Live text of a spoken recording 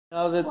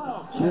How's it?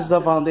 This is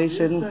the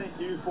foundation. Thank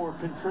you for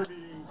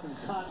contributing some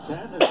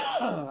content.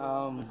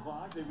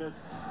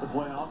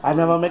 I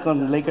never make a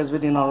Lakers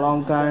video in a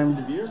long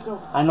time.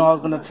 I know I was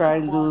gonna try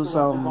and do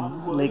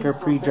some Laker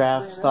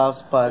pre-draft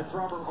stuff, but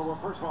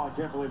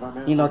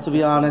you know, to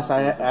be honest,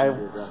 I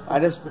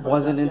just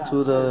wasn't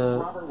into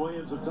the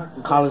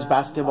college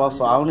basketball,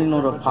 so I only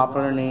know the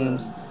popular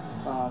names.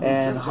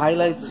 And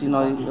highlights, you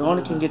know, it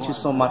only can get you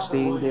so much.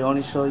 They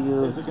only show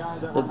you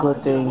the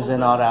good things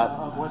and all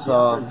that.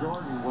 So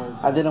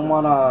I didn't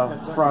want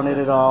to front it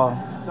at all.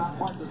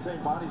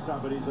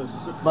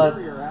 But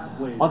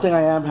one thing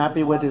I am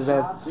happy with is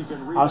that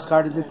our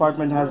scouting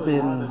department has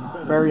been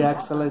very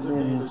excellent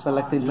in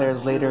selecting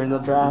players later in the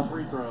draft.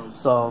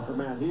 So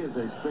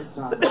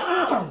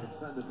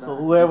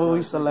whoever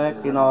we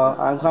select, you know,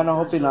 I'm kind of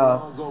hoping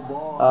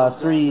a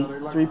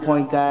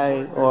three-point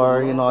guy,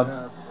 or you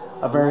know,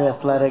 a very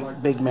athletic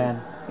big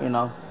man, you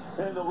know.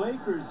 And the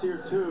Lakers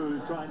here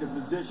too, trying to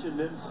position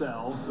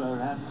themselves,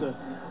 have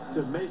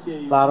to make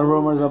a lot of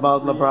rumors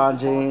about LeBron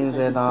James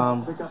and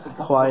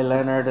Kawhi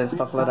Leonard and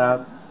stuff like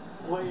that.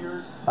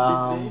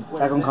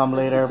 That can come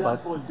later,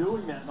 but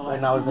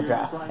right now is the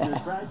draft.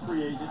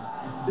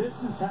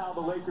 This is how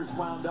the Lakers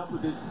wound up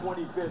with this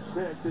 25th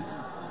pick. This is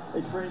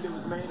a trade that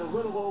was made a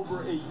little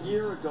over a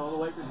year ago. The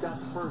Lakers got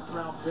the first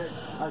round pick.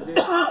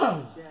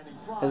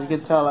 As you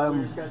can tell,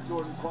 I'm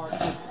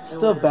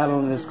still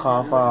battling this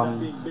cough.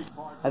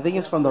 I think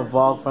it's from the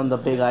fog from the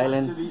Big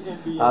Island,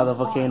 the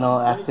volcano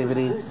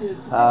activity.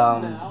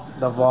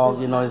 The fog,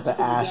 you know, is the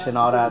ash and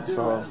all that.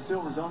 So,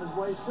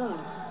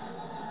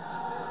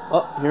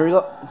 oh, here we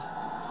go.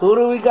 Who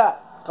do we got?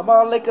 Come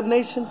on, Laker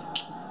Nation.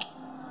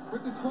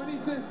 With the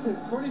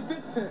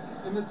 25th pick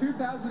in the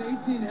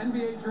 2018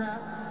 NBA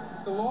Draft,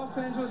 the Los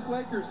Angeles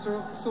Lakers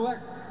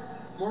select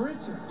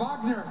Mortiz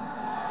Wagner.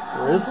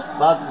 Mortiz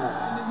Wagner.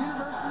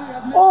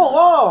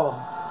 Oh!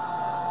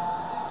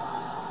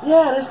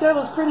 Yeah, this guy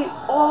was pretty.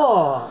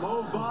 Oh!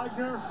 Mo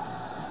Wagner.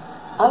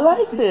 I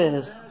like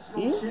this.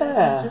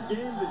 Yeah.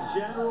 The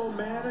general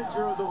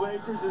manager of the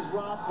Lakers is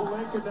Rob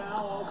Pelinka,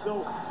 now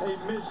also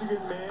a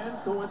Michigan man.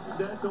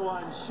 Coincidental,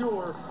 I'm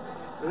sure.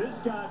 This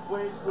guy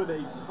plays with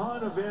a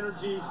ton of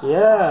energy.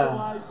 Yeah.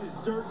 Otherwise, is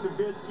Dirk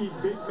Nowitzki,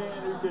 big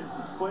man who can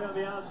play on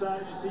the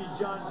outside. You see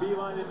John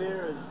Beeline in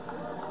there. And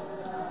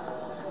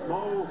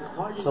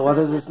so what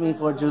does this mean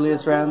for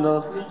Julius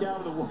Randle?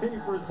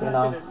 You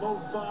know,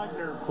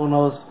 who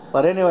knows?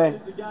 But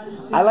anyway,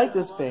 I like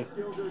this pick.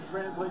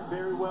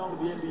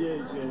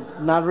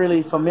 Not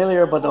really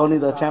familiar, but only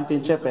the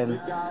championship,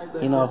 and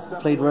you know,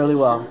 played really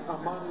well.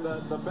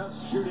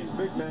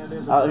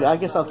 I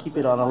guess I'll keep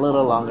it on a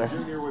little longer.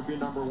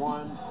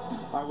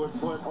 I would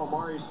put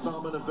Omari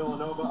Spellman of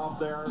Villanova up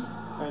there,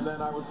 and then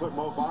I would put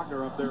Mo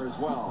Wagner up there as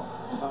well.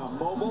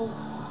 Mobile,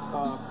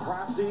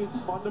 crafty,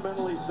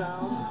 fundamentally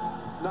sound,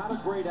 not a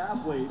great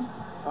athlete,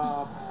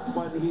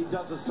 but he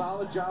does a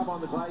solid job on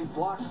the glass. He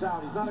blocks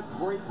out. He's not a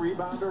great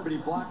rebounder, but he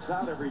blocks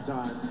out every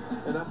time,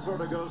 and that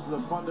sort of goes to the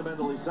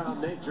fundamentally sound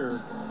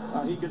nature.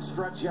 He can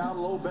stretch you out a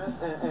little bit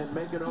and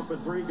make an open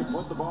three. He can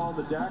put the ball on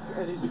the deck,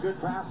 and he's a good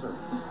passer.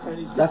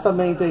 And that's the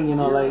main thing, you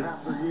know, like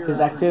his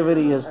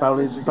activity is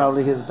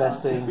probably his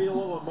best thing. Be a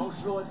little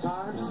emotional at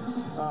times,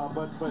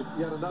 but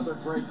yet another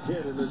great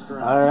kid in this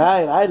draft. All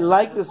right, I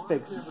like this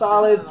pick.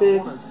 Solid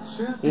pick.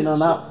 You know,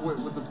 not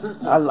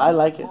I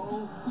like it.